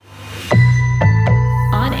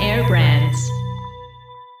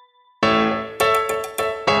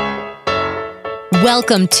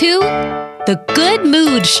Welcome to The Good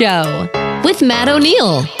Mood Show with Matt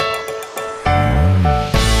O'Neill.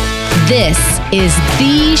 This is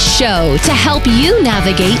the show to help you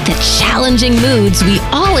navigate the challenging moods we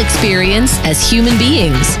all experience as human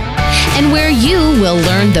beings, and where you will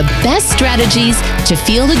learn the best strategies to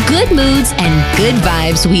feel the good moods and good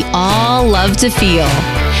vibes we all love to feel.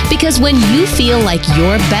 Because when you feel like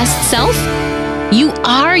your best self, you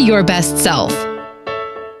are your best self.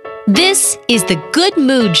 This is The Good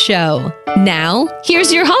Mood Show. Now,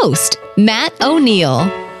 here's your host, Matt O'Neill.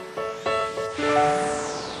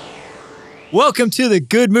 Welcome to The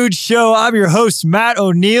Good Mood Show. I'm your host, Matt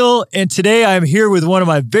O'Neill, and today I'm here with one of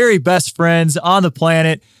my very best friends on the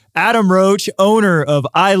planet, Adam Roach, owner of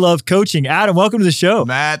I Love Coaching. Adam, welcome to the show.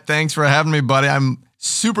 Matt, thanks for having me, buddy. I'm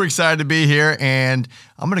super excited to be here, and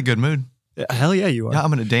I'm in a good mood. Hell yeah, you are. Yeah,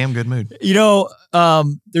 I'm in a damn good mood. You know,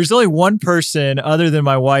 there's only one person other than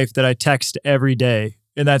my wife that I text every day,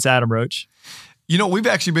 and that's Adam Roach. You know, we've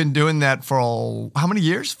actually been doing that for how many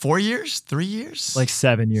years? 4 years? 3 years? Like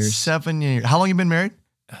 7 years. 7 years. How long you been married?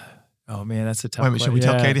 Oh man, that's a tough Wait, should we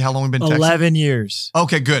tell Katie how long we've been texting? 11 years.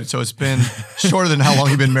 Okay, good. So it's been shorter than how long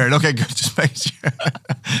you've been married. Okay, good. Just make sure.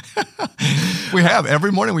 We have.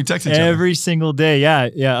 Every morning we text each other. Every single day.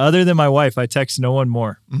 Yeah. Other than my wife, I text no one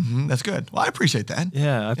more. Mm-hmm. That's good. Well, I appreciate that.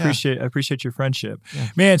 Yeah, I appreciate your friendship. Yeah.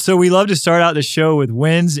 Man, so we love to start out the show with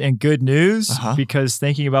wins and good news because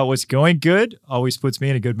thinking about what's going good always puts me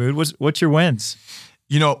in a good mood. What's your wins?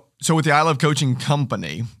 You know, so with the I Love Coaching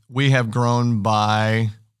company, we have grown by,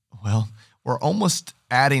 well, we're almost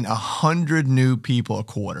adding 100 new people a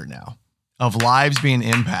quarter now of lives being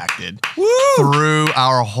impacted through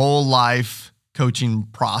our whole life coaching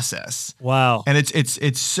process. Wow. And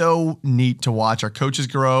it's so neat to watch our coaches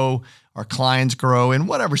grow, our clients grow in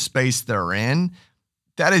whatever space they're in.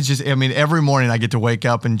 That is just, I mean, every morning I get to wake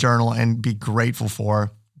up and journal and be grateful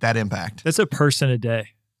for that impact. That's a person a day.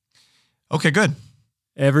 Okay, good.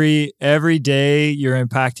 Every day you're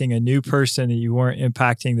impacting a new person that you weren't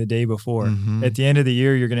impacting the day before. Mm-hmm. At the end of the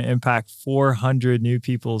year, you're going to impact 400 new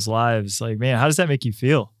people's lives. Like, man, how does that make you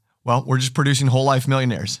feel? Well, we're just producing whole life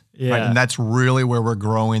millionaires. Yeah. Right? And that's really where we're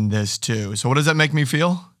growing this too. So what does that make me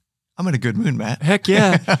feel? I'm in a good mood, Matt. Heck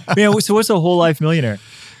yeah. Man, so what's a whole life millionaire?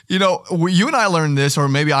 You know, you and I learned this, or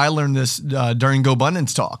maybe I learned this during Go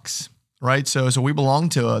Abundance talks, right? So we belong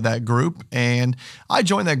to that group, and I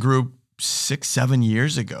joined that group 6-7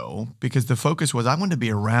 years ago because the focus was I wanted to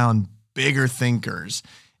be around bigger thinkers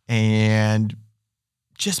and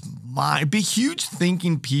just be huge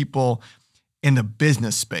thinking people in the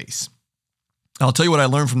business space. I'll tell you what I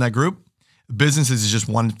learned from that group. Business is just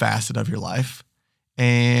one facet of your life.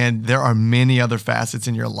 And there are many other facets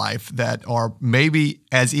in your life that are maybe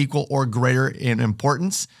as equal or greater in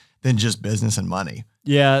importance than just business and money.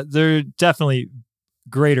 Yeah, they're definitely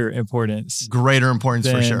greater importance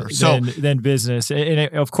for sure. Than business.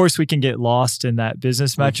 And of course we can get lost in that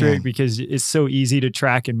business metric because it's so easy to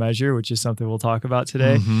track and measure, which is something we'll talk about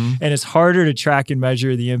today. Mm-hmm. And it's harder to track and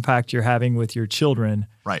measure the impact you're having with your children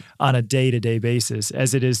on a day-to-day basis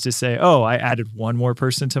as it is to say, oh, I added one more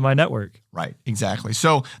person to my network. Right, exactly.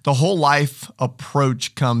 So the whole life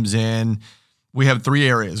approach comes in. We have 3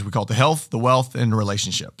 areas. We call it the health, the wealth, and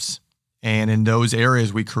relationships. And in those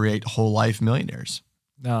areas, we create whole life millionaires.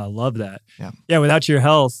 Oh, I love that. Yeah. Without your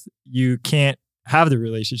health, you can't have the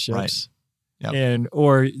relationships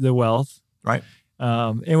or the wealth. Right.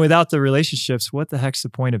 And without the relationships, what the heck's the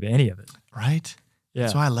point of any of it? Right. Yeah.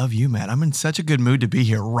 That's why I love you, man. I'm in such a good mood to be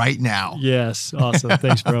here right now. Yes. Awesome.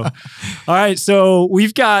 Thanks, bro. All right. So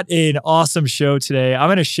we've got an awesome show today. I'm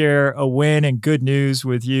going to share a win and good news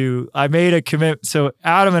with you. I made a commitment. So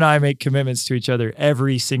Adam and I make commitments to each other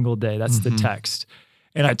every single day. That's the text.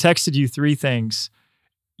 And I texted you 3 things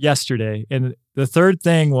yesterday. And the third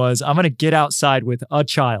thing was, I'm going to get outside with a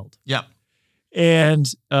child. Yep. And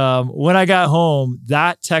when I got home,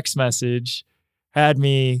 that text message had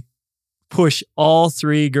me push all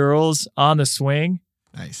 3 girls on the swing.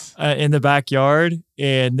 Nice. In the backyard.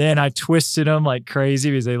 And then I twisted them like crazy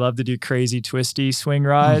because they love to do crazy twisty swing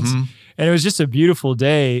rides. Mm-hmm. And it was just a beautiful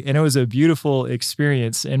day. And it was a beautiful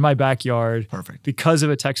experience in my backyard. Perfect. Because of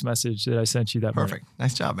a text message that I sent you that morning. Perfect.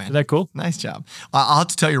 Nice job, man. Is that cool? Nice job. I'll have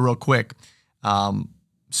to tell you real quick.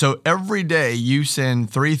 So every day you send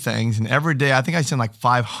 3 things, and every day I think I send like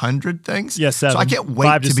 500 things. Yes, 7. So I can't wait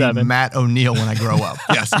to be 7. Matt O'Neill when I grow up.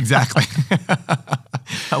 Yes, exactly.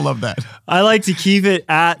 I love that. I like to keep it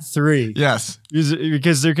at 3. Yes.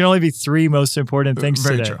 Because there can only be 3 most important things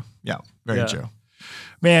very today. True. Yeah, very true.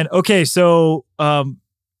 Man, okay, so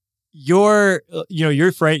you're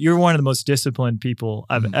one of the most disciplined people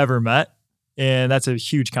I've ever met. And that's a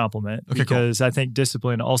huge compliment because I think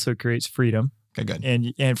discipline also creates freedom. Okay,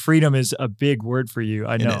 good. And freedom is a big word for you.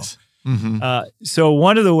 I know. It is. Mm-hmm. So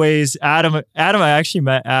one of the ways I actually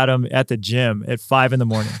met Adam at the gym at 5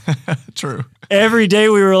 a.m. True. Every day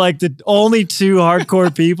we were like the only two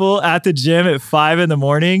hardcore people at the gym at 5 a.m.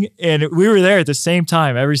 And we were there at the same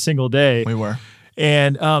time every single day. We were.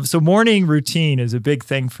 And so morning routine is a big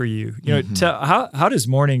thing for you. You know, how does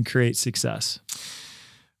morning create success?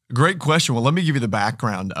 Great question. Well, let me give you the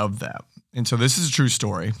background of that. And so this is a true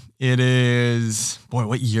story. It is,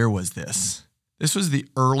 what year was this? This was the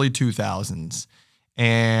early 2000s.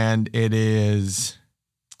 And it is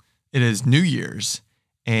New Year's.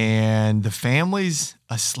 And the family's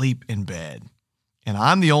asleep in bed. And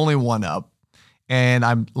I'm the only one up. And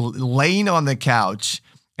I'm laying on the couch.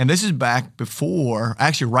 And this is back before,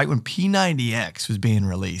 actually right when P90X was being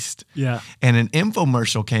released. Yeah. And an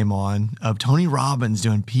infomercial came on of Tony Robbins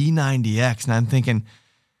doing P90X. And I'm thinking,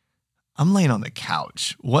 I'm laying on the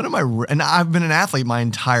couch. What am I? And I've been an athlete my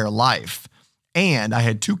entire life. And I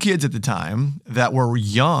had 2 kids at the time that were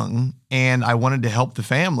young and I wanted to help the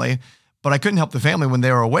family, but I couldn't help the family when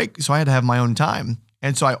they were awake. So I had to have my own time.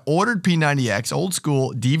 And so I ordered P90X, old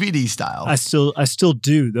school DVD style. I still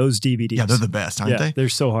do those DVDs. Yeah, they're the best, aren't they? They're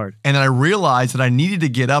so hard. And then I realized that I needed to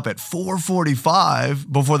get up at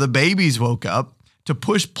 4:45 before the babies woke up to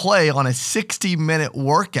push play on a 60-minute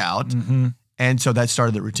workout. Mm-hmm. And so that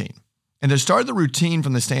started the routine. And it started the routine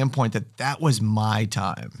from the standpoint that was my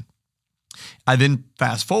time. I then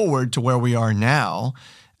fast forward to where we are now.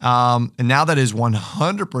 And now that is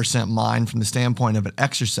 100% mine from the standpoint of an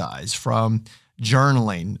exercise, from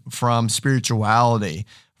journaling, from spirituality,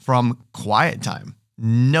 from quiet time.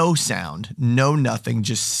 No sound, no nothing,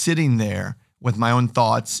 just sitting there with my own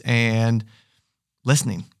thoughts and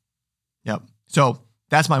listening. Yep. So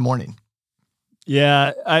that's my morning.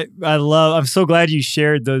 Yeah, I'm so glad you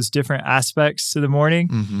shared those different aspects to the morning.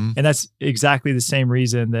 Mm-hmm. And that's exactly the same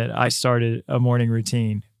reason that I started a morning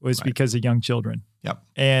routine was because of young children. Yep.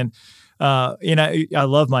 And, I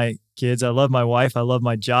love my kids. I love my wife. I love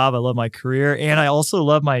my job. I love my career. And I also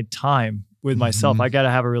love my time with myself. I got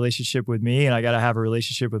to have a relationship with me and I got to have a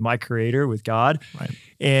relationship with my creator, with God. Right.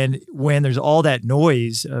 And when there's all that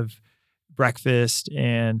noise of breakfast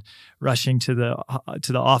and rushing to the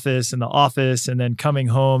office and then coming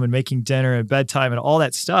home and making dinner and bedtime and all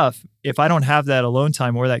that stuff, if I don't have that alone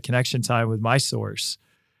time or that connection time with my source,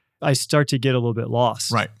 I start to get a little bit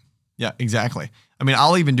lost. Right. Yeah, exactly. I mean,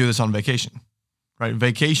 I'll even do this on vacation, right?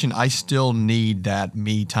 Vacation, I still need that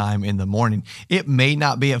me time in the morning. It may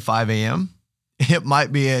not be at 5 a.m. It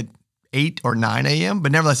might be at 8 or 9 a.m.,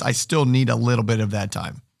 but nevertheless, I still need a little bit of that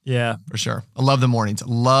time. Yeah. For sure. I love the mornings.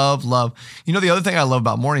 Love. You know, the other thing I love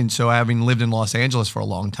about mornings, so having lived in Los Angeles for a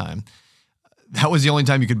long time, that was the only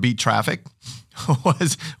time you could beat traffic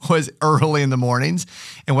was early in the mornings.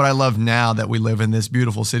 And what I love now that we live in this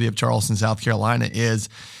beautiful city of Charleston, South Carolina, is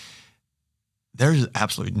there's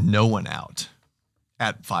absolutely no one out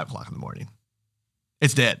at 5 o'clock in the morning.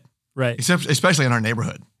 It's dead. Right. Especially in our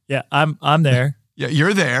neighborhood. Yeah. I'm there. Yeah,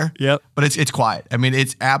 you're there. Yep. But it's quiet. I mean,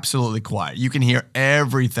 it's absolutely quiet. You can hear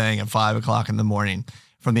everything at 5 o'clock in the morning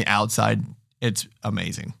from the outside. It's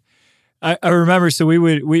amazing. I remember, so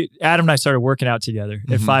Adam and I started working out together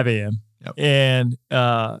at 5 a.m. Yep. And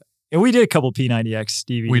we did a couple P90X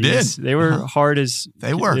DVDs. We did. They were hard as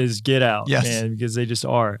get out. Yes. Man, because they just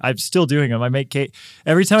are. I'm still doing them. I make Kate,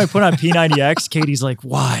 every time I put on P90X, Katie's like,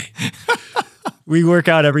 why? We work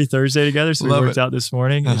out every Thursday together. So we worked out this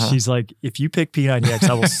morning. And she's like, if you pick P90X,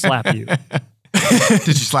 I will slap you.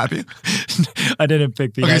 Did she slap you? I didn't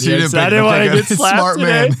pick P90X. Okay, so you didn't I didn't want to get slapped Smart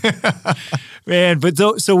today. Man, but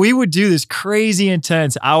so we would do this crazy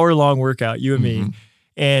intense hour-long workout, you and me,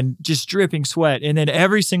 and just dripping sweat. And then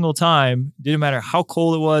every single time, didn't matter how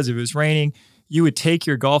cold it was, if it was raining, you would take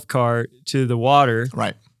your golf cart to the water.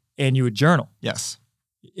 Right. And you would journal. Yes.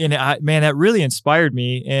 And that really inspired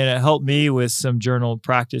me, and it helped me with some journal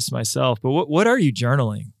practice myself. But what are you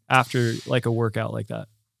journaling after like a workout like that?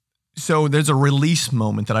 So there's a release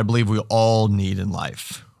moment that I believe we all need in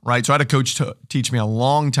life, right? So I had a coach teach me a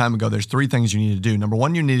long time ago, there's 3 things you need to do. Number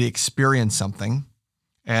 1, you need to experience something,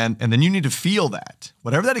 and then you need to feel that,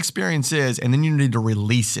 whatever that experience is, and then you need to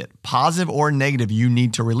release it. Positive or negative, you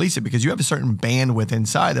need to release it because you have a certain bandwidth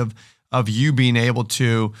inside of you being able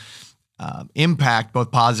to impact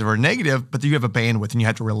both positive or negative, but you have a bandwidth and you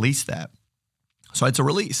have to release that. So it's a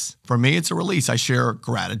release. For me, it's a release. I share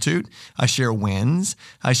gratitude. I share wins.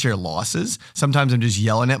 I share losses. Sometimes I'm just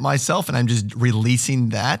yelling at myself and I'm just releasing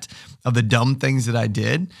that of the dumb things that I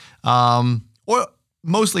did. Or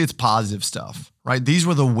mostly it's positive stuff, right? These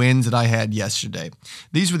were the wins that I had yesterday.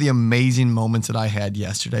 These were the amazing moments that I had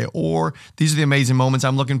yesterday, or these are the amazing moments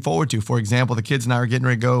I'm looking forward to. For example, the kids and I are getting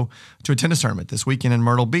ready to go to a tennis tournament this weekend in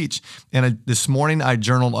Myrtle Beach. And this morning I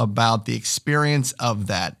journaled about the experience of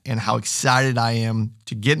that and how excited I am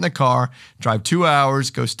to get in the car, drive 2 hours,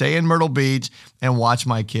 go stay in Myrtle Beach and watch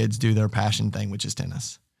my kids do their passion thing, which is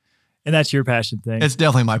tennis. And that's your passion thing. It's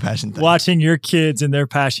definitely my passion thing. Watching your kids and their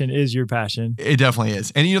passion is your passion. It definitely is.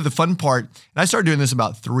 And the fun part, and I started doing this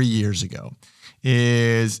about 3 years ago,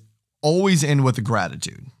 is always end with a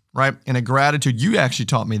gratitude, right? And a gratitude, you actually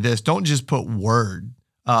taught me this. Don't just put word.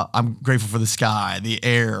 I'm grateful for the sky, the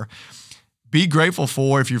air. Be grateful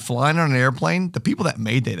for, if you're flying on an airplane, the people that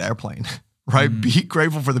made that airplane, right? Mm. Be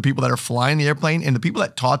grateful for the people that are flying the airplane and the people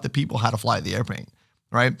that taught the people how to fly the airplane,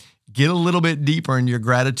 right? Get a little bit deeper in your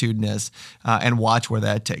gratitudeness and watch where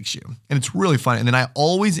that takes you. And it's really fun. And then I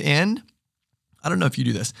always end, I don't know if you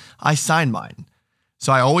do this, I sign mine.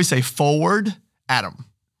 So I always say forward, Adam.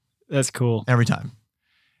 That's cool. Every time.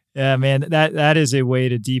 Yeah, man, that is a way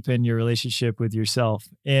to deepen your relationship with yourself.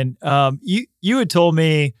 And you had told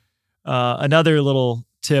me another little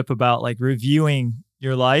tip about like reviewing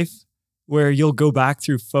your life, where you'll go back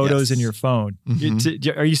through photos in your phone.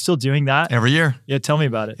 Mm-hmm. Are you still doing that? Every year. Yeah, tell me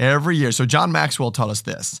about it. Every year. So John Maxwell taught us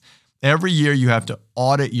this. Every year you have to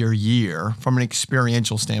audit your year from an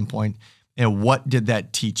experiential standpoint, and what did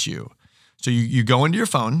that teach you? So you go into your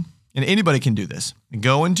phone, and anybody can do this.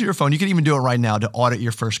 Go into your phone. You can even do it right now to audit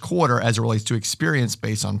your first quarter as it relates to experience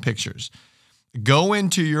based on pictures. Go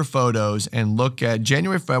into your photos and look at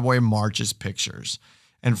January, February, March's pictures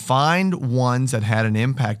and find ones that had an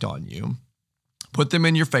impact on you, put them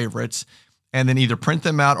in your favorites, and then either print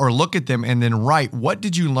them out or look at them and then write, what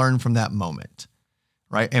did you learn from that moment,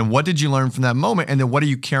 right? And what did you learn from that moment? And then what are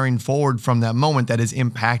you carrying forward from that moment that is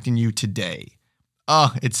impacting you today?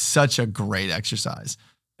 Oh, it's such a great exercise.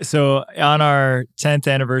 So on our 10th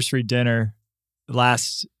anniversary dinner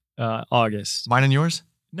last August. Mine and yours?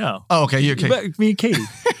 No. Oh, okay. Okay. Me and Katie.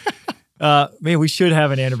 Man, we should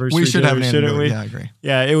have an anniversary. We should have an anniversary. We? Yeah, I agree.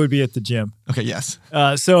 Yeah, it would be at the gym. Okay, yes.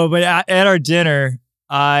 But at our dinner,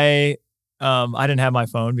 I didn't have my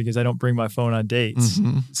phone because I don't bring my phone on dates.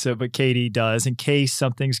 Mm-hmm. But Katie does in case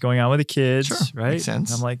something's going on with the kids, sure, right? Makes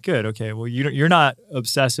sense. And I'm like, good, okay. Well, you're not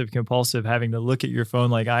obsessive compulsive having to look at your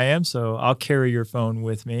phone like I am, so I'll carry your phone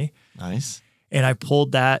with me. Nice. And I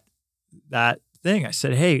pulled that thing. I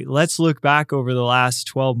said, hey, let's look back over the last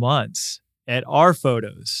 12 months at our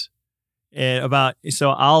photos. And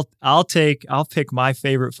I'll pick my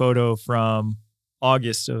favorite photo from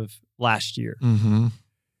August of last year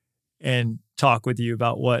and talk with you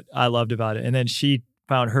about what I loved about it. And then she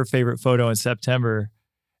found her favorite photo in September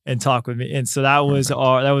and talk with me. And so that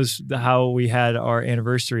was how we had our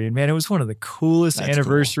anniversary. And man, it was one of the coolest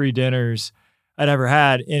anniversary dinners I'd ever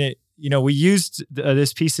had. And we used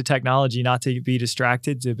this piece of technology not to be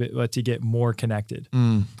distracted, but to get more connected.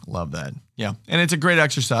 Love that. Yeah. And it's a great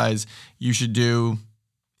exercise you should do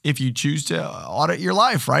if you choose to audit your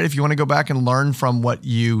life, right? If you want to go back and learn from what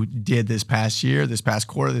you did this past year, this past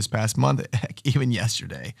quarter, this past month, heck, even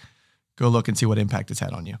yesterday, go look and see what impact it's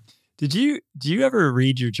had on you. Do you ever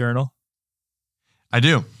read your journal? I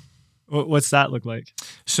do. What's that look like?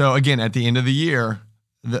 So again, at the end of the year,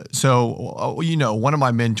 one of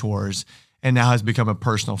my mentors and now has become a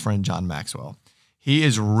personal friend, John Maxwell. He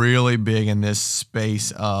is really big in this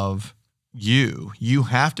space of you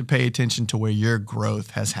have to pay attention to where your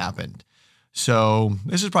growth has happened. So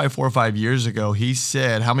this is probably 4 or 5 years ago. He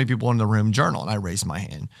said, how many people in the room journal? And I raised my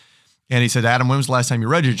hand. And he said, Adam, when was the last time you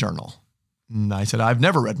read your journal? And I said, I've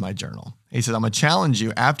never read my journal. He said, I'm going to challenge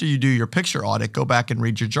you. After you do your picture audit, go back and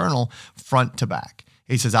read your journal front to back.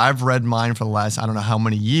 He says, I've read mine for the last, I don't know how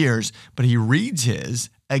many years, but he reads his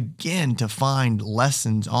again to find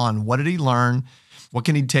lessons on what did he learn, what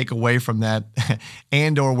can he take away from that,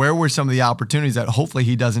 and or where were some of the opportunities that hopefully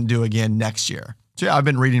he doesn't do again next year. So yeah, I've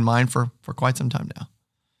been reading mine for quite some time now.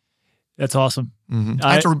 That's awesome. Mm-hmm.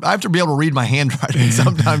 I have to be able to read my handwriting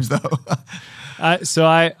sometimes though. So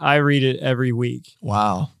I read it every week.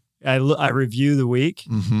 Wow. I review the week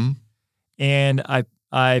and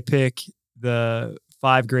I pick the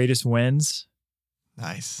 5 greatest wins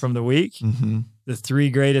from the week, the 3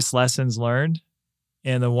 greatest lessons learned,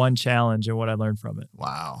 and the 1 challenge and what I learned from it.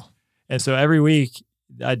 Wow. And so every week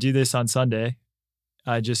I do this on Sunday.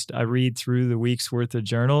 I read through the week's worth of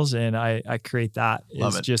journals and I create that.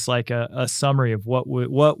 Love it's it. just like a summary of what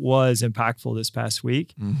was impactful this past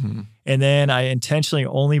week. And then I intentionally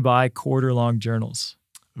only buy quarter-long journals.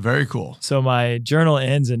 Very cool. So my journal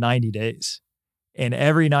ends in 90 days. And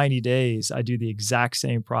every 90 days, I do the exact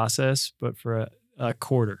same process, but for a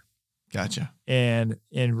quarter Gotcha. and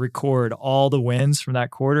record all the wins from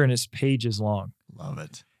that quarter, and it's pages long. Love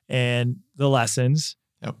it. And the lessons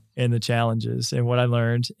Yep. and the challenges and what I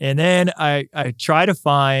learned. And then I try to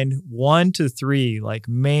find 1 to 3 like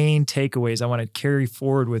main takeaways I want to carry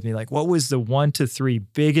forward with me. Like, what was the 1 to 3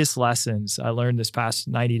 biggest lessons I learned this past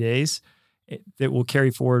 90 days that will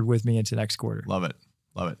carry forward with me into next quarter? Love it.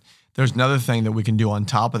 Love it. There's another thing that we can do on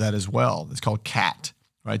top of that as well. It's called CAT,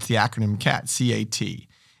 right? It's the acronym CAT, C-A-T.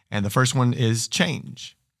 And the first one is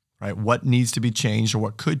change, right? What needs to be changed or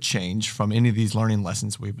what could change from any of these learning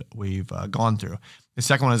lessons we've gone through. The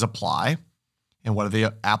second one is apply. And what are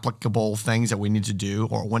the applicable things that we need to do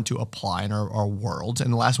or want to apply in our world?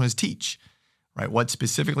 And the last one is teach, right? What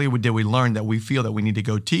specifically did we learn that we feel that we need to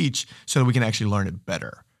go teach so that we can actually learn it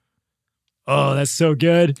better? Oh, that's so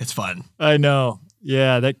good. It's fun. I know.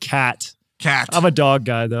 Yeah, that cat. CAT. I'm a dog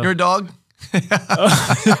guy, though. You're a dog?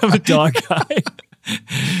 I'm a dog guy.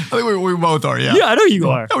 I think we both are, yeah. Yeah, I know you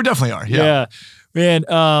are. Yeah, we definitely are, yeah. Man,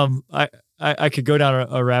 I could go down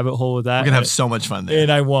a rabbit hole with that. We're going to have so much fun there.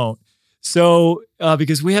 And I won't. So,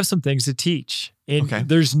 because we have some things to teach. And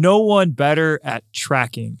there's no one better at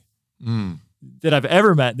tracking that I've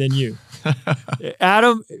ever met than you.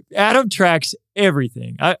 Adam tracks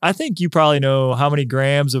everything. I think you probably know how many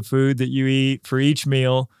grams of food that you eat for each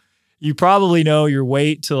meal. You probably know your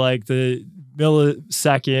weight to like the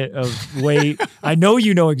millisecond of weight. I know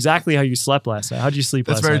you know exactly how you slept last night. How'd you sleep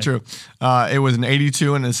last night? That's very true. It was an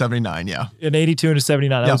 82 and a 79, yeah. An 82 and a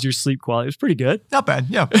 79. That was your sleep quality. It was pretty good. Not bad,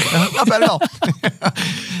 yeah. Not bad at all.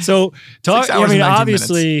 So,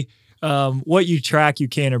 obviously, minutes. What you track, you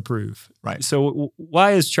can improve. Right. So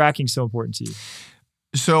why is tracking so important to you?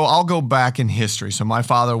 So I'll go back in history. So my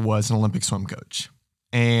father was an Olympic swim coach.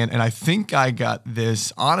 And I think I got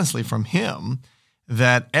this honestly from him,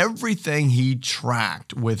 that everything he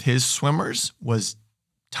tracked with his swimmers was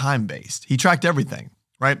time-based. He tracked everything,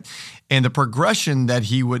 right? And the progression that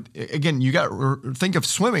he would, again, you got to think of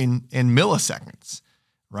swimming in milliseconds,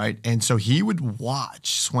 right? And so he would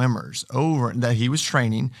watch swimmers that he was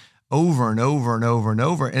training over and over and over and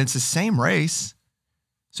over. And it's the same race.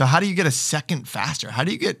 So how do you get a second faster? How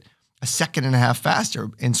do you get a second and a half faster?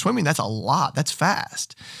 In swimming, that's a lot. That's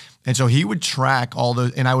fast. And so he would track all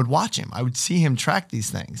those, and I would watch him. I would see him track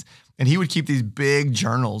these things. And he would keep these big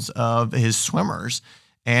journals of his swimmers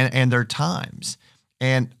and their times.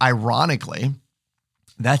 And ironically,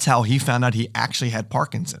 that's how he found out he actually had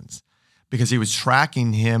Parkinson's, because he was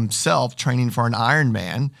tracking himself training for an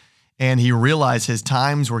Ironman. And he realized his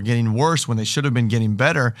times were getting worse when they should have been getting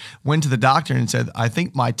better. Went to the doctor and said, I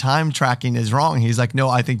think my time tracking is wrong. He's like, no,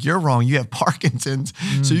 I think you're wrong. You have Parkinson's.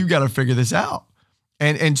 So you've got to figure this out.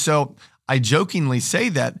 And so I jokingly say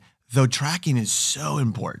that, though tracking is so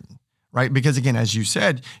important, right? Because again, as you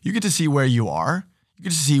said, you get to see where you are. You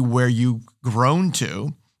get to see where you've grown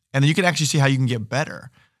to. And then you can actually see how you can get better.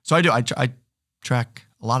 So I do. I track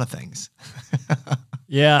a lot of things.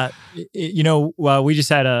 Yeah. We just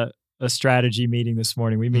had a strategy meeting this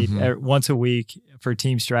morning. We meet once a week for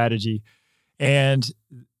team strategy. And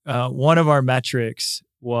one of our metrics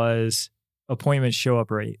was appointment show up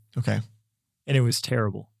rate. Okay. And it was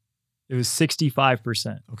terrible. It was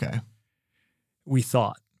 65%. Okay. We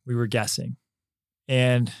thought, we were guessing.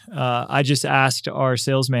 And I just asked our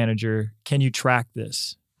sales manager, can you track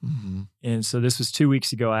this? And so this was 2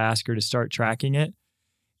 weeks ago. I asked her to start tracking it.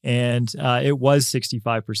 And it was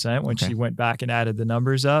 65% when she went back and added the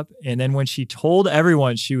numbers up. And then when she told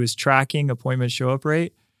everyone she was tracking appointment show up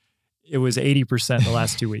rate, it was 80% the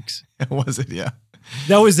last 2 weeks. Was it? Yeah.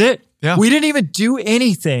 That was it. Yeah. We didn't even do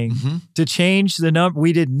anything to change the number.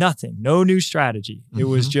 We did nothing. No new strategy. It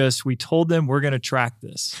was just, we told them we're going to track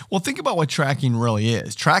this. Well, think about what tracking really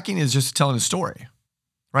is. Tracking is just telling a story,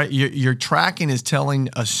 right? Your tracking is telling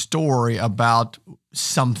a story about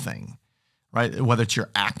something, right? Whether it's your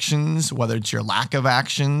actions, whether it's your lack of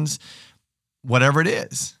actions, whatever it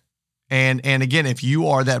is. And again, if you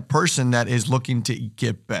are that person that is looking to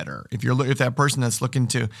get better, if that person that's looking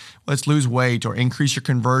to, let's lose weight or increase your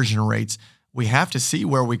conversion rates, we have to see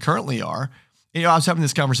where we currently are. I was having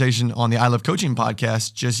this conversation on the I Love Coaching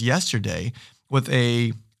podcast just yesterday with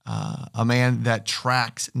a man that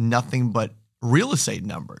tracks nothing but real estate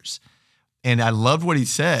numbers. And I loved what he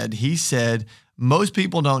said. He said, most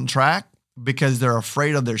people don't track because they're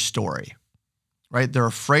afraid of their story. Right? They're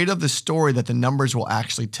afraid of the story that the numbers will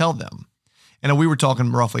actually tell them. And we were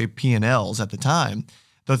talking roughly P&Ls at the time.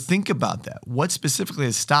 Though think about that. What specifically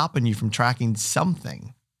is stopping you from tracking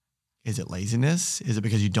something? Is it laziness? Is it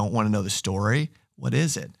because you don't want to know the story? What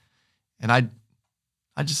is it? And I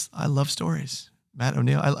love stories. Matt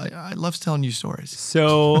O'Neill. I love telling you stories.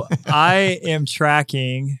 So I am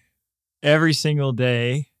tracking every single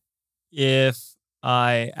day if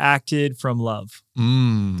I acted from love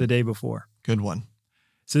the day before. Good one.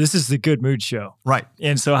 So this is the good mood show. Right.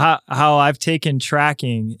 And so how I've taken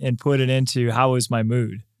tracking and put it into how was my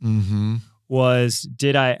mood was,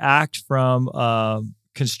 did I act from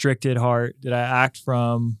constricted heart? Did I act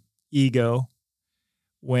from ego?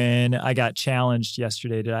 When I got challenged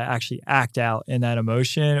yesterday, did I actually act out in that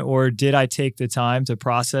emotion, or did I take the time to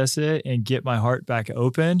process it and get my heart back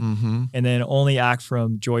open and then only act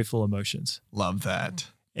from joyful emotions? Love that.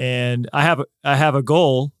 And I have a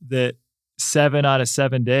goal that 7 out of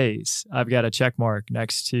 7 days, I've got a check mark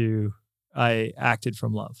next to I acted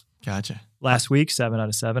from love. Gotcha. Last week, 7 out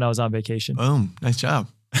of 7, I was on vacation. Boom. Nice job.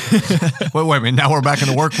 wait a minute. Now we're back in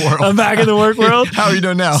the work world. I'm back in the work world. How are you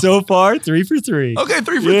doing now? So far, 3 for 3. Okay,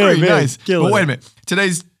 3 for 3. Man, Nice. But wait it. a minute.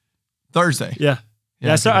 Today's Thursday.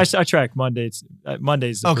 Yeah. So I track Mondays.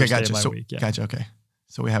 Monday's the first day of my week. Yeah. Gotcha. Okay.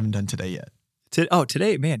 So we haven't done today yet.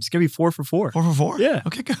 Today, man, it's gonna be 4 for 4. 4 for 4? Yeah.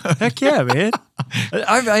 Okay, good. Heck yeah, man.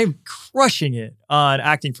 I'm crushing it on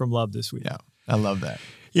acting from love this week. Yeah, I love that.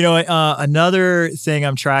 You know, another thing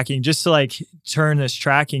I'm tracking, just to like turn this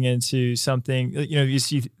tracking into something, you know, you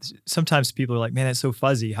see sometimes people are like, man, that's so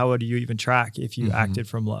fuzzy. How would you even track if you acted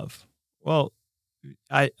from love? Well,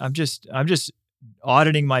 I'm just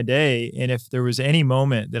auditing my day. And if there was any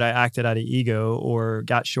moment that I acted out of ego or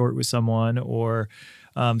got short with someone or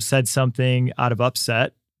said something out of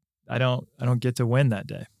upset, I don't get to win that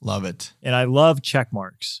day. Love it. And I love check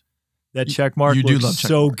marks. That check mark you do looks love check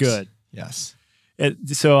so marks. good. Yes.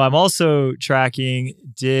 So I'm also tracking,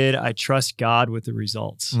 did I trust God with the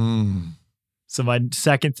results? So my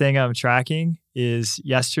second thing I'm tracking is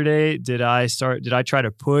yesterday, did I try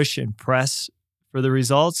to push and press for the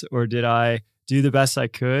results, or did I do the best I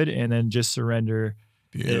could and then just surrender?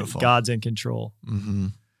 Beautiful. God's in control.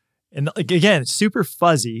 And again, it's super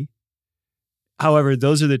fuzzy. However,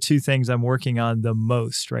 those are the two things I'm working on the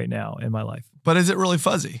most right now in my life. But is it really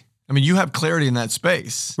fuzzy? I mean, you have clarity in that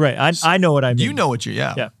space. Right. I know what I mean. You know what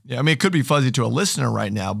yeah. I mean, it could be fuzzy to a listener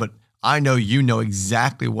right now, but I know you know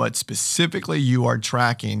exactly what specifically you are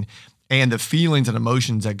tracking and the feelings and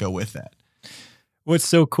emotions that go with that. What's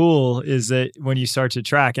so cool is that when you start to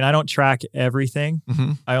track, and I don't track everything,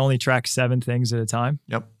 I only track 7 things at a time.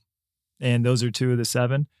 Yep. And those are 2 of the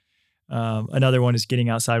 7. Another one is getting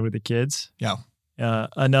outside with the kids. Yeah.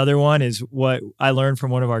 Another one is what I learned from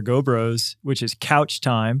one of our Go Bros, which is couch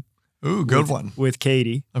time. Ooh, good one. With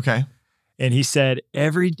Katie. Okay. And he said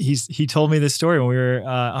he told me this story when we were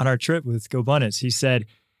on our trip with Go Abundance. He said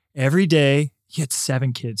every day, he had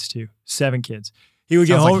 7 kids too. 7 kids. He would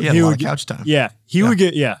get home. Like he had a lot of couch time. Yeah. He would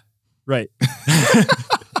get, right.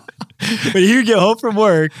 But he would get home from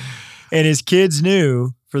work and his kids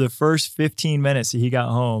knew for the first 15 minutes that he got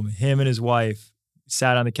home, him and his wife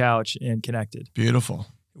sat on the couch and connected. Beautiful.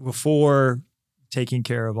 Before taking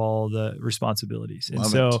care of all the responsibilities. And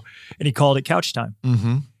Love it. And he called it couch time.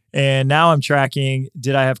 And now I'm tracking,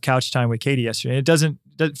 did I have couch time with Katie yesterday? And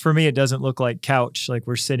for me, it doesn't look like couch, like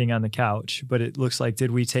we're sitting on the couch, but it looks like,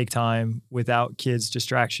 did we take time without kids,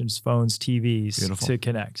 distractions, phones, TVs to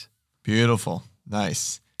connect? Beautiful.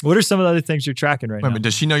 Nice. What are some of the other things you're tracking right now? Wait, but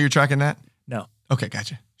does she know you're tracking that? No. Okay,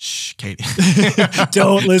 gotcha. Shh, Katie.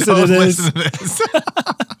 Don't listen to this. Listen to this.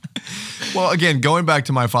 Well, again, going back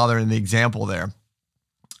to my father and the example there,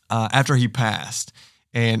 after he passed,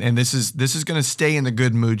 and this is going to stay in the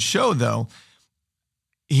good mood show though.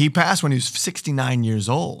 He passed when he was 69 years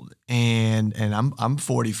old, and I'm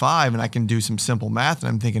 45, and I can do some simple math, and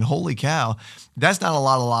I'm thinking, holy cow, that's not a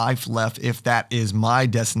lot of life left if that is my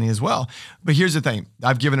destiny as well. But here's the thing: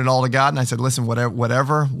 I've given it all to God, and I said, listen,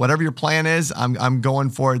 whatever your plan is, I'm going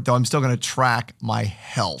for it. Though I'm still going to track my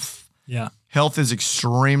health. Yeah, health is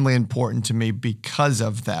extremely important to me because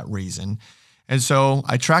of that reason, and so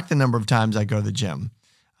I track the number of times I go to the gym.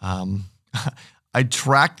 I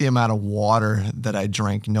track the amount of water that I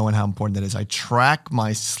drink, knowing how important that is. I track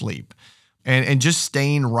my sleep and just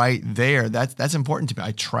staying right there. That's important to me.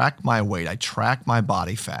 I track my weight. I track my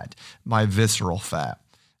body fat, my visceral fat.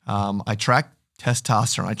 I track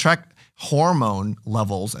testosterone. I track hormone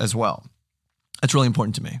levels as well. That's really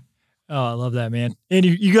important to me. Oh, I love that, man. And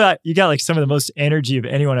you got like some of the most energy of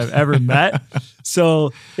anyone I've ever met.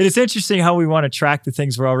 So it's interesting how we want to track the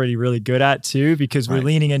things we're already really good at too, because we're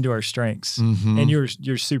leaning into our strengths. And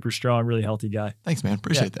you're super strong, really healthy guy. Thanks, man.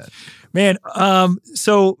 Appreciate that. Man,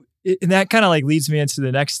 and that kind of like leads me into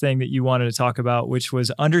the next thing that you wanted to talk about, which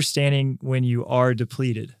was understanding when you are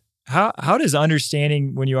depleted. How does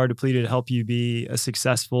understanding when you are depleted help you be a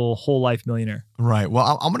successful whole life millionaire? Right.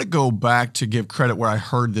 Well, I'm going to go back to give credit where I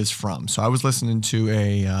heard this from. So I was listening to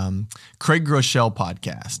a Craig Groeschel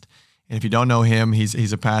podcast. And if you don't know him,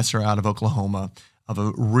 he's a pastor out of Oklahoma of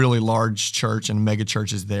a really large church and mega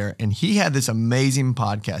churches there. And he had this amazing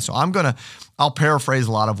podcast. So I'll paraphrase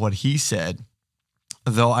a lot of what he said,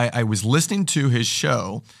 though I was listening to his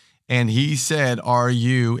show. And he said,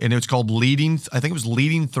 and it's called Leading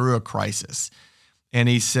Through a Crisis. And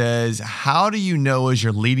he says, how do you know as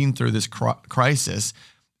you're leading through this crisis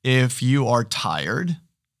if you are tired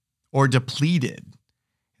or depleted?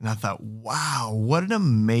 And I thought, wow, what an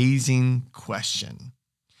amazing question.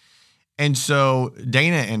 And so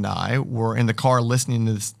Dana and I were in the car listening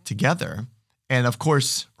to this together. And of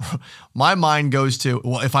course, my mind goes to,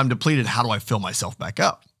 well, if I'm depleted, how do I fill myself back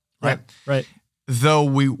up? Right. Though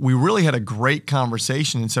we really had a great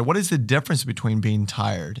conversation and said, what is the difference between being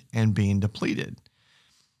tired and being depleted?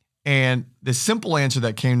 And the simple answer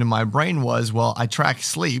that came to my brain was, well, I track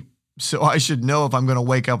sleep, so I should know if I'm going to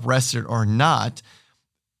wake up rested or not.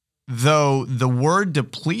 Though the word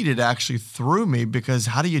depleted actually threw me, because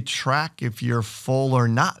how do you track if you're full or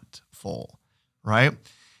not full, right?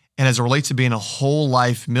 And as it relates to being a whole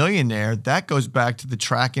life millionaire, that goes back to the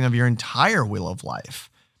tracking of your entire wheel of life.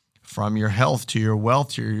 From your health to your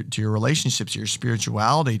wealth, to your relationships, to your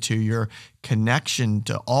spirituality, to your connection,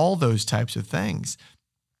 to all those types of things.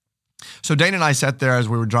 So Dana and I sat there as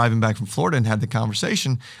we were driving back from Florida and had the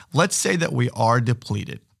conversation. Let's say that we are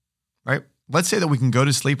depleted, right? Let's say that we can go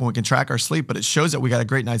to sleep and we can track our sleep, but it shows that we got a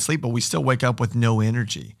great night's sleep, but we still wake up with no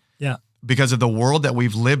energy. Yeah. Because of the world that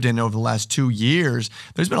we've lived in over the last 2 years,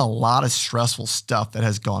 there's been a lot of stressful stuff that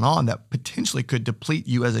has gone on that potentially could deplete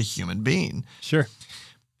you as a human being. Sure.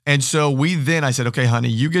 And so I said, okay, honey,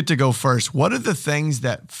 you get to go first. What are the things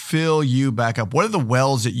that fill you back up? What are the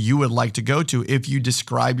wells that you would like to go to if you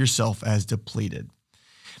describe yourself as depleted?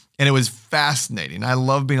 And it was fascinating. I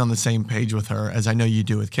love being on the same page with her, as I know you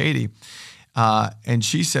do with Katie. And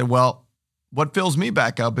she said, well, what fills me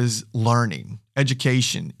back up is learning,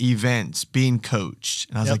 education, events, being coached.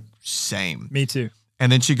 And I was like, same. Me too.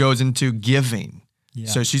 And then she goes into giving. Yeah.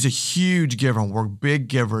 So she's a huge giver. We're big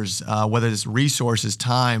givers, whether it's resources,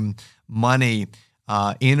 time, money,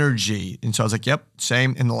 energy. And so I was like, yep,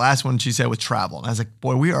 same. And the last one she said was travel. And I was like,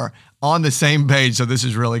 boy, we are on the same page. So this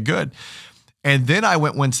is really good. And then I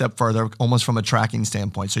went one step further, almost from a tracking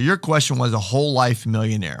standpoint. So your question was a whole life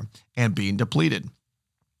millionaire and being depleted.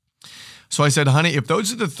 So I said, honey, if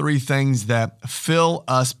those are the three things that fill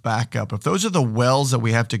us back up, if those are the wells that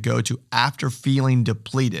we have to go to after feeling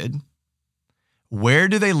depleted, where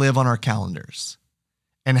do they live on our calendars?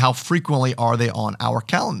 And how frequently are they on our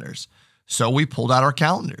calendars? So we pulled out our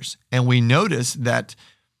calendars and we noticed that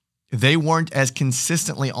they weren't as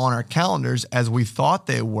consistently on our calendars as we thought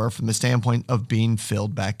they were from the standpoint of being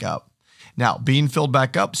filled back up. Now, being filled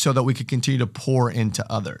back up so that we could continue to pour into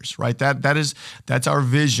others, right? That's our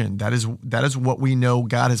vision. That is what we know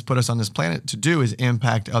God has put us on this planet to do, is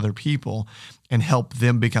impact other people and help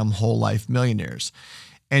them become whole life millionaires.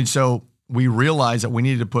 And so we realized that we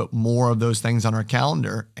needed to put more of those things on our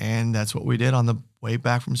calendar, and that's what we did on the way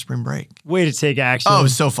back from spring break. Way to take action. Oh, it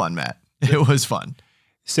was so fun, Matt. It was fun.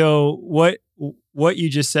 So what you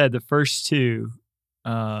just said, the first two,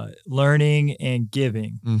 learning and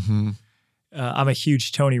giving. Mm-hmm. I'm a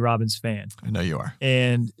huge Tony Robbins fan. I know you are.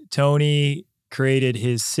 And Tony created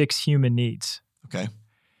his 6 human needs. Okay.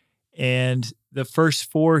 And the first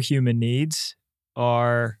 4 human needs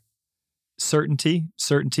are certainty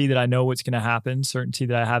that I know what's going to happen, certainty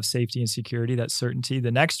that I have safety and security, that's certainty.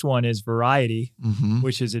 The next one is variety, mm-hmm.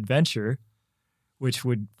 which is adventure, which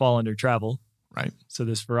would fall under travel. Right. So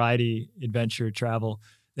this variety, adventure, travel.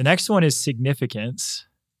 The next one is significance.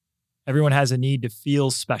 Everyone has a need to feel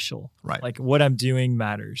special. Right. Like what I'm doing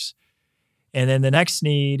matters. And then the next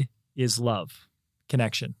need is love,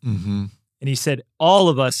 connection. Mm-hmm. And he said, all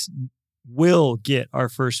of us will get our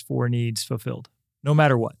first 4 needs fulfilled, no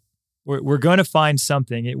matter what. We're going to find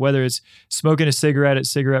something, whether it's smoking a cigarette at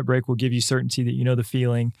cigarette break will give you certainty that you know the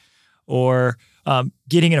feeling, or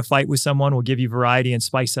getting in a fight with someone will give you variety and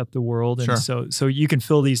spice up the world. And sure. so you can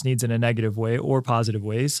fill these needs in a negative way or positive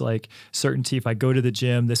ways, like certainty. If I go to the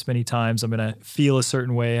gym this many times, I'm going to feel a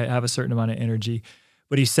certain way, I have a certain amount of energy.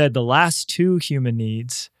 But he said the last 2 human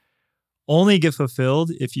needs only get fulfilled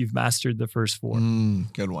if you've mastered the first 4.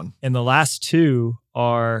 Good one. And the last 2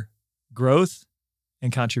 are growth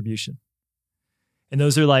and contribution. And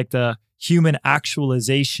those are like the human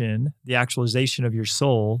actualization, the actualization of your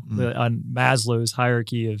soul on Maslow's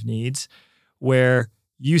hierarchy of needs, where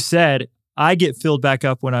you said, I get filled back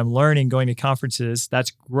up when I'm learning, going to conferences.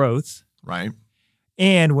 That's growth. Right.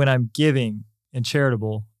 And when I'm giving and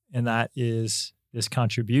charitable, and that is this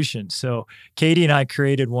contribution. So Katie and I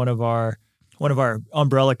created one of our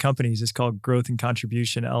umbrella companies. It's called Growth and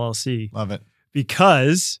Contribution LLC. Love it.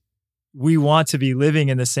 Because we want to be living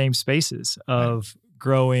in the same spaces of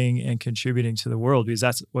growing and contributing to the world, because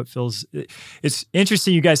that's what feels. It's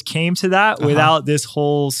interesting you guys came to that without this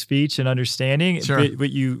whole speech and understanding, but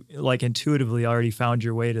you like intuitively already found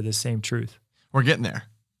your way to the same truth. We're getting there,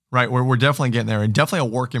 right? We're definitely getting there, and definitely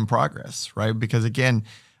a work in progress, right? Because again,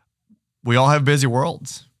 we all have busy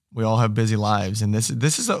worlds. We all have busy lives. And this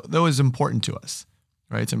is important to us,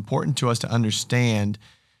 right? It's important to us to understand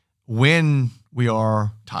when we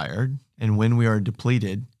are tired and when we are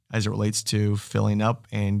depleted as it relates to filling up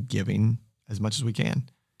and giving as much as we can.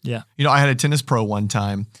 Yeah. You know, I had a tennis pro one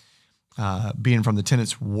time, being from the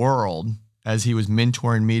tennis world, as he was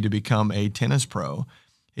mentoring me to become a tennis pro.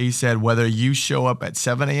 He said, whether you show up at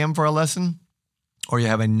 7 a.m. for a lesson or you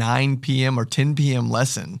have a 9 p.m. or 10 p.m.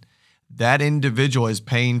 lesson, that individual is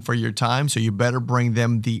paying for your time. So you better bring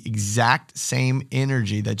them the exact same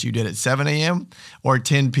energy that you did at 7 a.m. or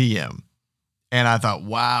 10 p.m. And I thought,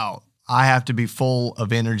 wow, I have to be full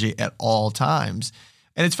of energy at all times.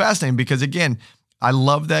 And it's fascinating because, again, I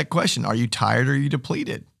love that question. Are you tired or are you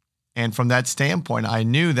depleted? And from that standpoint, I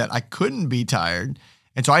knew that I couldn't be tired.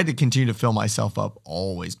 And so I had to continue to fill myself up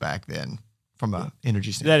always back then from an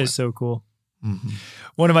energy standpoint. That is so cool. Mm-hmm.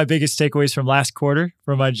 One of my biggest takeaways from last quarter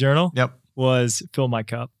from my journal was fill my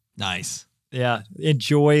cup. Nice. Yeah.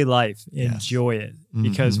 Enjoy life. Enjoy it.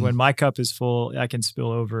 Because when my cup is full, I can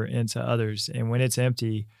spill over into others. And when it's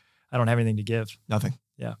empty, I don't have anything to give. Nothing.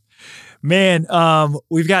 Yeah. Man,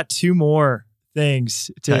 we've got 2 more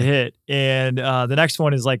things to hit. And the next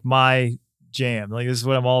one is like my jam. Like, this is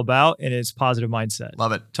what I'm all about. And it's positive mindset.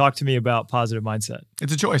 Love it. Talk to me about positive mindset.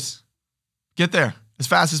 It's a choice. Get there as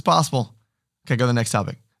fast as possible. Okay, go to the next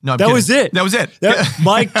topic. No, That was it. That was it.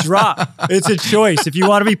 Mic drop. It's a choice. If you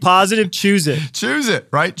want to be positive, choose it. Choose it,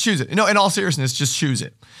 right? Choose it. You know, in all seriousness, just choose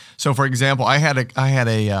it. So, for example, I had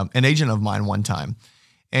an agent of mine one time,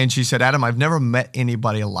 and she said, Adam, I've never met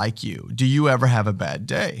anybody like you. Do you ever have a bad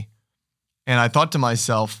day? And I thought to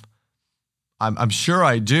myself, I'm sure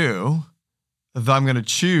I do. That I'm going to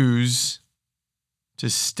choose to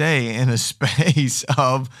stay in a space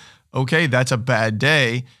of, okay, that's a bad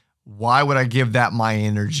day. Why would I give that my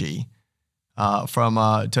energy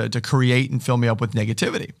to create and fill me up with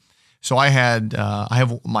negativity? So I have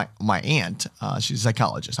my aunt. She's a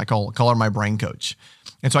psychologist. I call her my brain coach,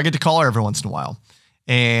 and so I get to call her every once in a while,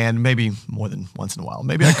 and maybe more than once in a while.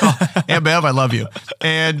 Maybe I call Aunt Bev, I love you,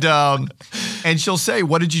 and she'll say,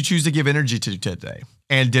 "What did you choose to give energy to today?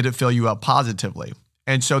 And did it fill you up positively?"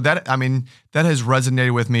 And so that has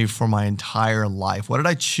resonated with me for my entire life. What did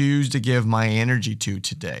I choose to give my energy to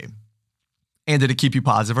today? And did it keep you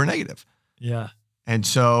positive or negative? Yeah. And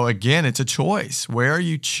so again, it's a choice. Where are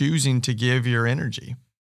you choosing to give your energy?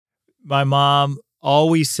 My mom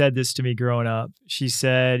always said this to me growing up. She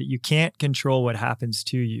said, you can't control what happens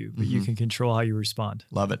to you, but you can control how you respond.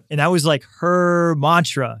 Love it. And that was like her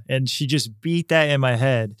mantra. And she just beat that in my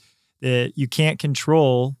head, that you can't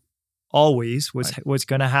control always what's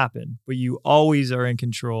going to happen, but you always are in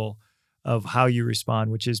control of how you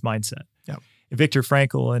respond, which is mindset. Yeah. Viktor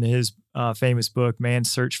Frankl, in his famous book,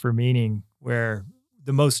 Man's Search for Meaning, where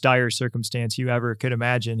the most dire circumstance you ever could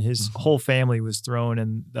imagine, his whole family was thrown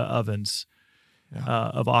in the ovens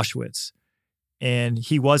of Auschwitz. And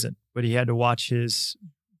he wasn't, but he had to watch his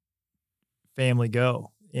family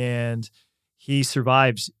go. And he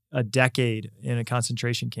survived a decade in a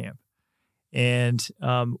concentration camp. And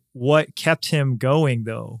what kept him going,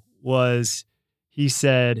 though, was he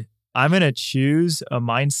said, I'm going to choose a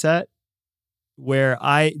mindset where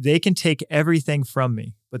they can take everything from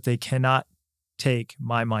me, but they cannot take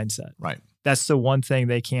my mindset. Right. That's the one thing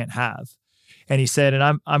they can't have. And he said,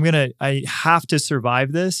 and I have to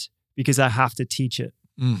survive this because I have to teach it.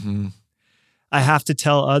 Mm-hmm. I have to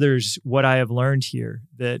tell others what I have learned here,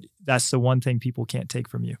 that's the one thing people can't take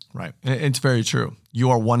from you. Right. It's very true. You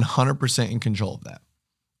are 100% in control of that.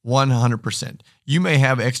 100%. You may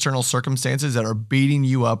have external circumstances that are beating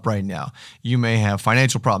you up right now. You may have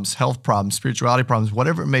financial problems, health problems, spirituality problems,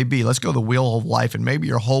 whatever it may be. Let's go to the wheel of life. And maybe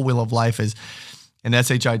your whole wheel of life is an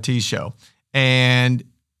SHIT show. And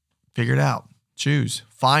figure it out. Choose.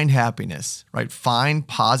 Find happiness, right? Find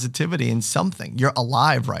positivity in something. You're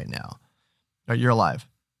alive right now. Right? You're alive.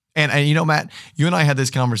 And you know, Matt, you and I had this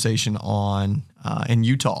conversation in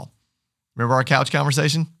Utah. Remember our couch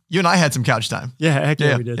conversation? You and I had some couch time. Yeah, heck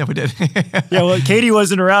yeah, we did. Yeah, we did. Yeah, well, Katie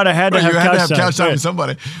wasn't around. I had to have couch time. With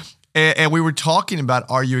somebody. And we were talking about,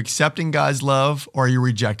 are you accepting God's love or are you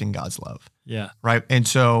rejecting God's love? Yeah. Right. And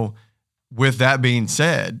so with that being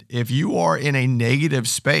said, if you are in a negative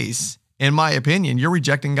space, in my opinion, you're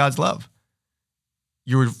rejecting God's love.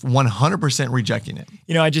 You're 100% rejecting it.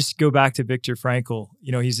 I just go back to Viktor Frankl.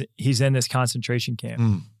 He's in this concentration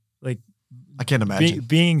camp. Like, I can't imagine.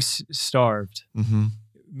 Being starved,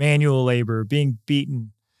 manual labor, being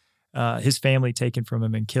beaten, his family taken from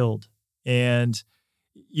him and killed. And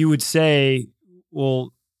you would say,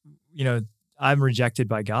 well, I'm rejected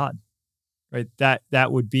by God, right?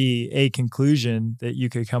 That would be a conclusion that you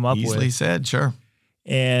could come up with. Easily said, sure.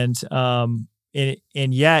 And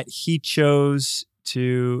yet he chose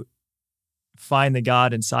to find the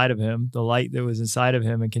God inside of him, the light that was inside of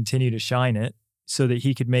him, and continue to shine it so that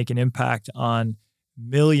he could make an impact on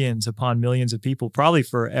millions upon millions of people, probably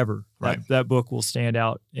forever. Right. That book will stand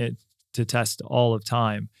out to test all of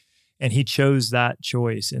time. And he chose that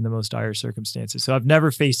choice in the most dire circumstances. So I've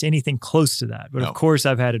never faced anything close to that. But of course,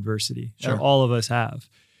 I've had adversity. Sure. All of us have.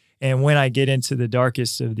 And when I get into the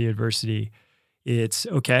darkest of the adversity, it's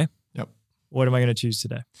okay. Yep. What am I going to choose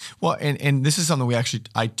today? Well, and this is something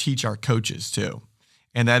I teach our coaches too.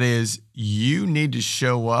 And that is, you need to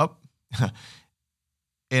show up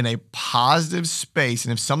in a positive space.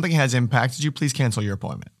 And if something has impacted you, please cancel your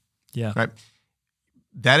appointment. Yeah. Right.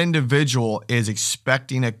 That individual is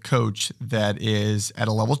expecting a coach that is at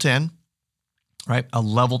a level 10, right? A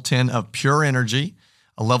level 10 of pure energy,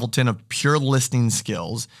 a level 10 of pure listening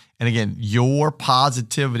skills. And again, your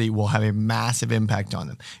positivity will have a massive impact on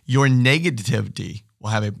them. Your negativity will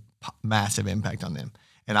have a massive impact on them.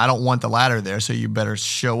 And I don't want the latter there, so you better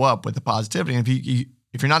show up with the positivity. And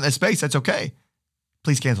if you're not in that space, that's okay.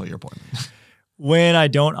 Please cancel your appointment. When I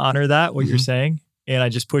don't honor that, what you're saying, and I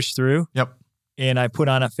just push through, yep, and I put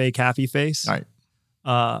on a fake happy face, all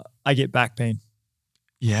right, I get back pain.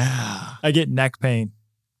 Yeah. I get neck pain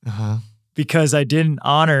because I didn't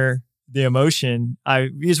honor the emotion.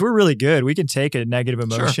 Because we're really good. We can take a negative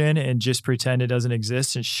emotion and just pretend it doesn't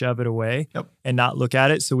exist and shove it away and not look at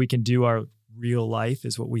it so we can do our real life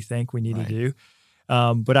is what we think we need to do.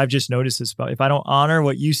 But I've just noticed this. If I don't honor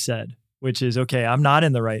what you said, which is, okay, I'm not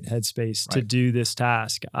in the right headspace to do this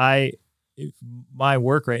task. My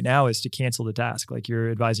work right now is to cancel the task like you're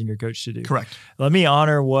advising your coach to do. Correct. Let me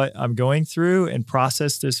honor what I'm going through and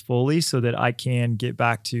process this fully so that I can get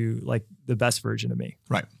back to like the best version of me.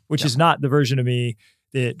 Right. Which is not the version of me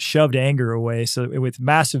that shoved anger away. So with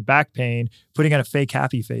massive back pain, putting on a fake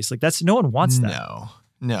happy face, like no one wants that.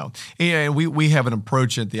 No. And we have an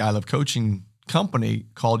approach at the I Love Coaching company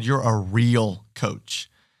called You're a Real Coach,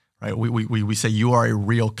 right? We say you are a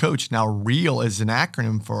real coach. Now, real is an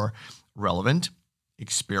acronym for relevant,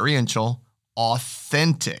 experiential,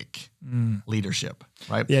 authentic leadership,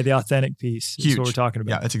 right? Yeah, the authentic piece is what we're talking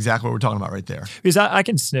about. Yeah, that's exactly what we're talking about right there. Because I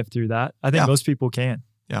can sniff through that. I think most people can.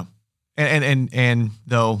 Yeah. And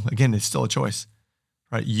though, again, it's still a choice,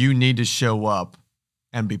 right? You need to show up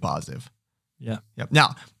and be positive. Yeah. Yep.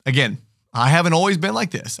 Now, again, I haven't always been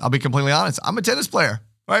like this. I'll be completely honest. I'm a tennis player,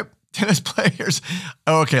 right? Tennis players.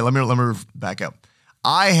 Okay, let me back up.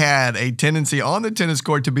 I had a tendency on the tennis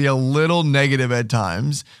court to be a little negative at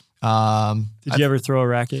times. Did you ever throw a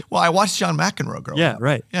racket? Well, I watched John McEnroe growing up.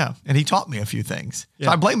 Right. Yeah, and he taught me a few things. Yeah.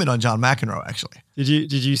 So I blame it on John McEnroe, actually. Did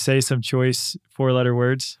you say some choice 4-letter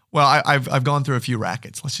words? Well, I've gone through a few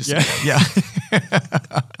rackets. Let's just say that. Yeah.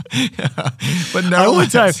 But no.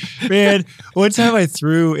 One time I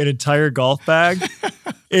threw an entire golf bag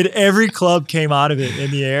and every club came out of it in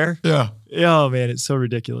the air. Yeah. Oh man, it's so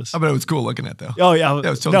ridiculous. I bet it was cool looking at though. Oh yeah. It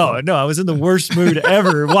was totally fun. No, I was in the worst mood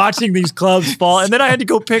ever watching these clubs fall. And then I had to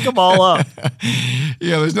go pick them all up.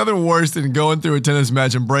 Yeah. There's nothing worse than going through a tennis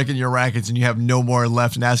match and breaking your rackets and you have no more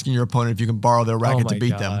left and asking your opponent if you can borrow their racket to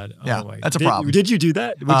beat them. Yeah. That's a problem. Did you do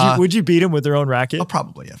that? Would you beat them with their own racket? Oh,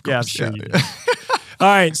 probably. Yeah, of course. Yeah, I'm sure you did. All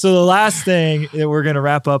right. So the last thing that we're going to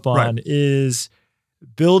wrap up on is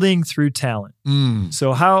building through talent.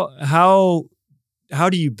 So how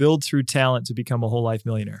do you build through talent to become a whole life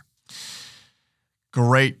millionaire?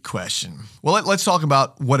 Great question. Well, let's talk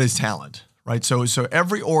about what is talent, right? So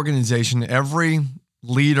every organization, every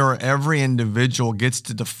leader, every individual gets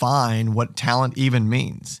to define what talent even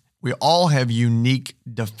means. We all have unique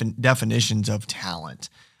definitions of talent,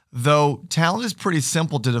 though talent is pretty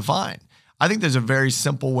simple to define. I think there's a very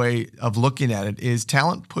simple way of looking at it is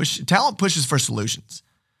talent pushes for solutions.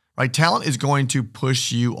 Right? Talent is going to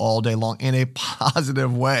push you all day long in a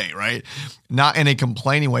positive way, right? Not in a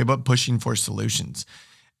complaining way, but pushing for solutions.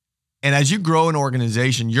 And as you grow an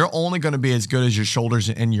organization, you're only going to be as good as your shoulders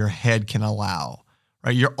and your head can allow,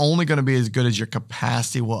 right? You're only going to be as good as your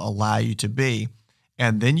capacity will allow you to be.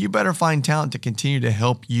 And then you better find talent to continue to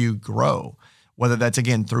help you grow, whether that's,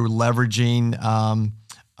 again, through leveraging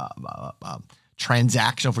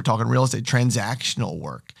transactional, if we're talking real estate, transactional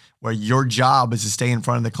work, where your job is to stay in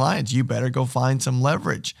front of the clients. You better go find some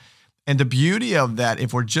leverage. And the beauty of that,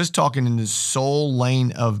 if we're just talking in the sole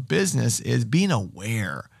lane of business, is being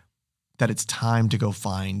aware that it's time to go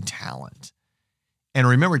find talent. And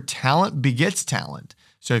remember, talent begets talent.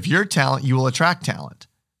 So if you're talent, you will attract talent.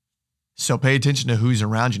 So pay attention to who's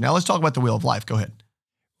around you. Now let's talk about the wheel of life. Go ahead.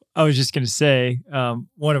 I was just going to say,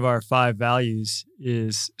 one of our 5 values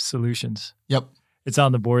is solutions. Yep. It's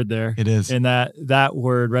on the board there. It is. And that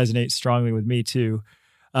word resonates strongly with me too.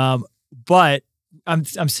 But I'm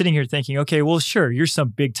sitting here thinking, okay, well, sure, you're some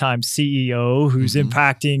big time CEO who's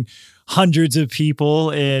impacting hundreds of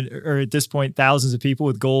people or at this point, thousands of people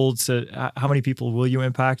with goals. How many people will you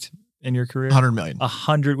impact in your career? 100 million.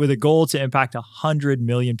 100 with a goal to impact 100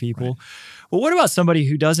 million people. Right. Well, what about somebody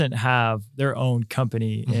who doesn't have their own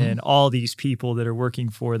company and all these people that are working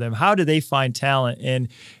for them? How do they find talent? And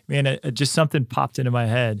man, just something popped into my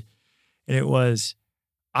head, and it was,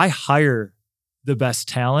 I hire the best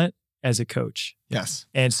talent as a coach. Yes.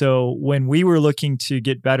 And so when we were looking to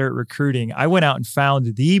get better at recruiting, I went out and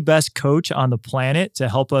found the best coach on the planet to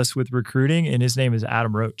help us with recruiting, and his name is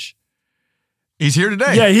Adam Roach. He's here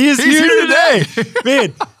today. Yeah, he's here today.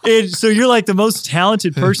 Man, and so you're like the most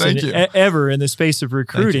talented person ever in the space of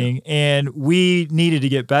recruiting, and we needed to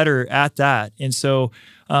get better at that. And so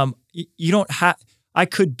you don't have, I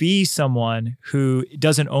could be someone who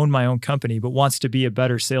doesn't own my own company, but wants to be a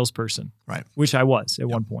better salesperson, right? Which I was at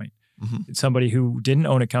one point. Somebody who didn't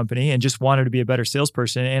own a company and just wanted to be a better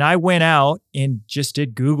salesperson. And I went out and just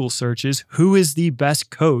did Google searches. Who is the best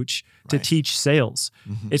coach to teach sales?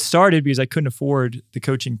 It started because I couldn't afford the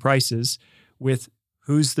coaching prices with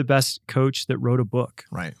who's the best coach that wrote a book.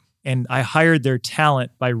 Right. And I hired their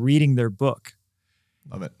talent by reading their book.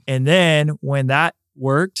 Love it. And then when that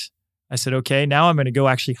worked, I said, okay, now I'm going to go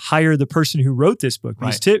actually hire the person who wrote this book.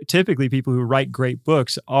 Because typically people who write great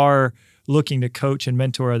books are looking to coach and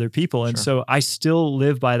mentor other people. And so I still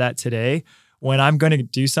live by that today. When I'm going to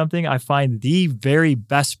do something, I find the very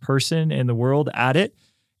best person in the world at it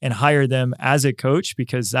and hire them as a coach,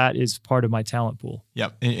 because that is part of my talent pool.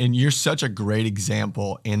 Yep. And you're such a great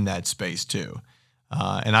example in that space too.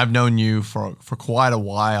 And I've known you for quite a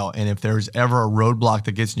while. And if there's ever a roadblock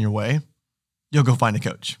that gets in your way, you'll go find a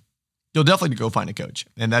coach. You'll definitely go find a coach.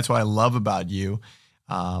 And that's what I love about you.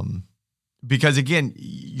 Because again,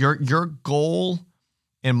 your goal,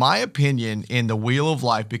 in my opinion, in the wheel of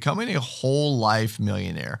life, becoming a whole life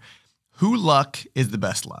millionaire, who luck is the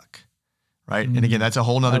best luck, right? And again, that's a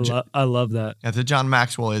whole nother. I love that. That's a John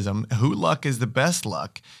Maxwellism. Who luck is the best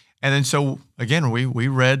luck. And then so again, we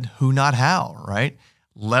read Who Not How, right?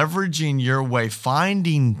 Leveraging your way,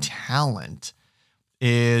 finding talent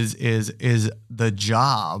is the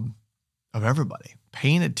job of everybody.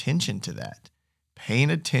 Paying attention to that. Paying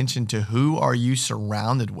attention to who are you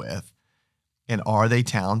surrounded with, and are they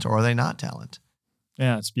talent or are they not talent?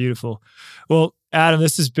 Yeah, it's beautiful. Well, Adam,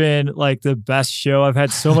 this has been like the best show. I've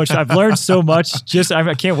had so much. I've learned so much.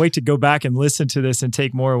 I can't wait to go back and listen to this and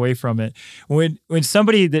take more away from it. When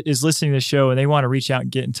somebody that is listening to the show and they want to reach out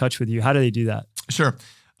and get in touch with you, how do they do that? Sure.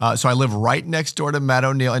 So I live right next door to Matt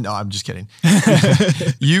O'Neill. No, I'm just kidding.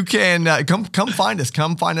 You can come find us.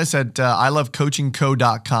 Come find us at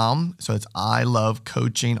ilovecoachingco.com. So it's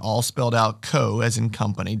ilovecoaching, all spelled out, co as in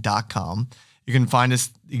company.com. You can find us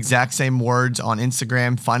exact same words on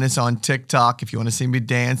Instagram. Find us on TikTok. If you want to see me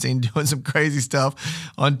dancing, doing some crazy stuff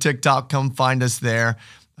on TikTok, come find us there.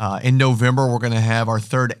 In November, we're going to have our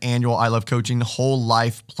 3rd annual I Love Coaching Whole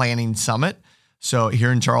Life Planning Summit. So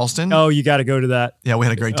here in Charleston. Oh, you got to go to that. Yeah, we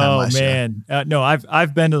had a great time last year. Oh man, no,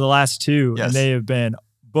 I've been to the last 2, and they have been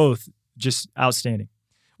both just outstanding.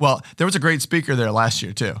 Well, there was a great speaker there last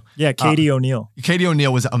year too. Yeah, Katie O'Neill. Katie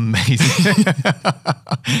O'Neill was amazing.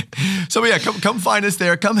 So yeah, come find us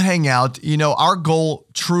there. Come hang out. You know, our goal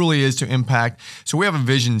truly is to impact. So we have a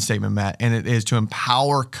vision statement, Matt, and it is to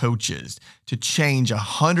empower coaches to change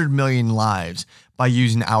 100 million lives by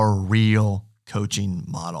using our real coaching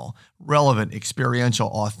model. Relevant, experiential,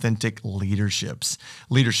 authentic leadership.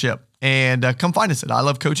 And come find us at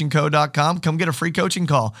ilovecoachingco.com. Come get a free coaching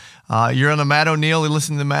call. You're on the Matt O'Neill. You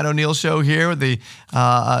listen to the Matt O'Neill show here.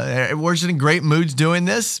 We're just in great moods doing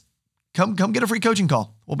this. Come get a free coaching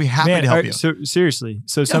call. We'll be happy to help you. So seriously,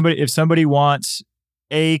 if somebody wants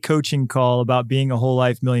a coaching call about being a whole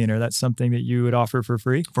life millionaire, that's something that you would offer for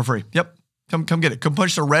free? For free. Yep. Come get it. Come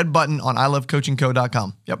push the red button on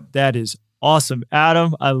ilovecoachingco.com. Yep. That is awesome.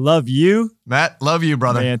 Adam, I love you. Matt, love you,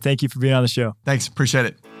 brother. Man, thank you for being on the show. Thanks. Appreciate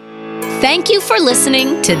it. Thank you for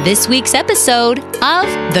listening to this week's episode of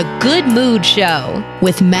The Good Mood Show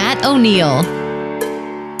with Matt O'Neill.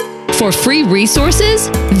 For free resources,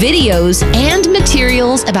 videos, and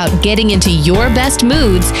materials about getting into your best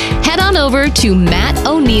moods, head on over to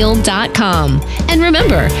mattoneil.com. And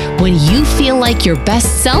remember, when you feel like your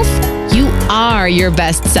best self, you are your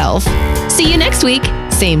best self. See you next week,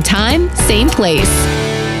 same time, same place.